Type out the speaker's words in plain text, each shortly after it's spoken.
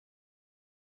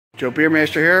Joe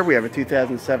Beermaster here. We have a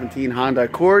 2017 Honda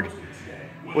Accord.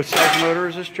 What size motor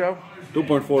is this, Joe?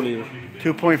 2.4 liter.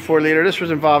 2.4 liter. This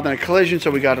was involved in a collision, so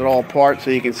we got it all apart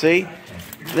so you can see.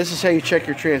 This is how you check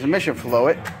your transmission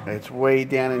fluid. It's way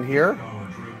down in here.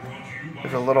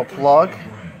 There's a little plug.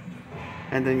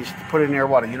 And then you put in there,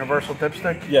 what, a universal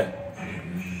dipstick? Yeah.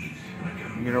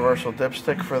 Universal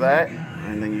dipstick for that.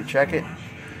 And then you check it.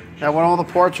 Now, when all the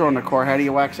parts are on the car, how do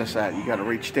you access that? You got to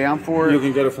reach down for it? You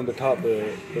can get it from the top,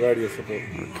 the radius of it.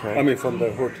 Okay. I mean, from the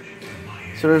hood.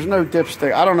 So there's no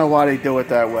dipstick. I don't know why they do it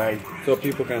that way. So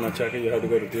people cannot check it. You have to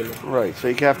go to the dealer. Right. So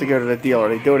you have to go to the dealer.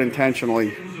 They do it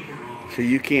intentionally, so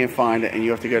you can't find it, and you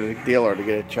have to go to the dealer to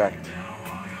get it checked.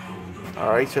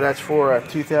 All right. So that's for a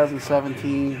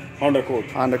 2017 Honda Accord.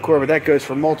 Honda Accord, but that goes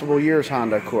for multiple years.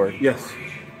 Honda Accord. Yes.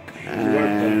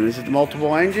 And is it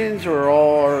multiple engines, or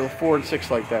all are 4 and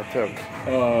 6 like that too?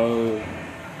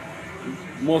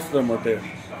 Most of them are there.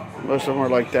 Most of them are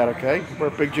like that. Okay. We're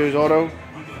at Big Joe's Auto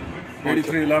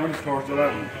 8311 Stores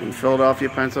 11. in Philadelphia,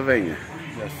 Pennsylvania.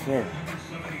 Yes, sir.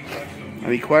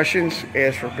 Any questions?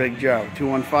 Ask for Big Joe.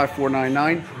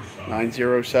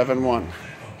 215-499-9071.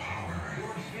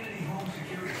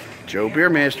 Joe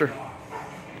Beermaster.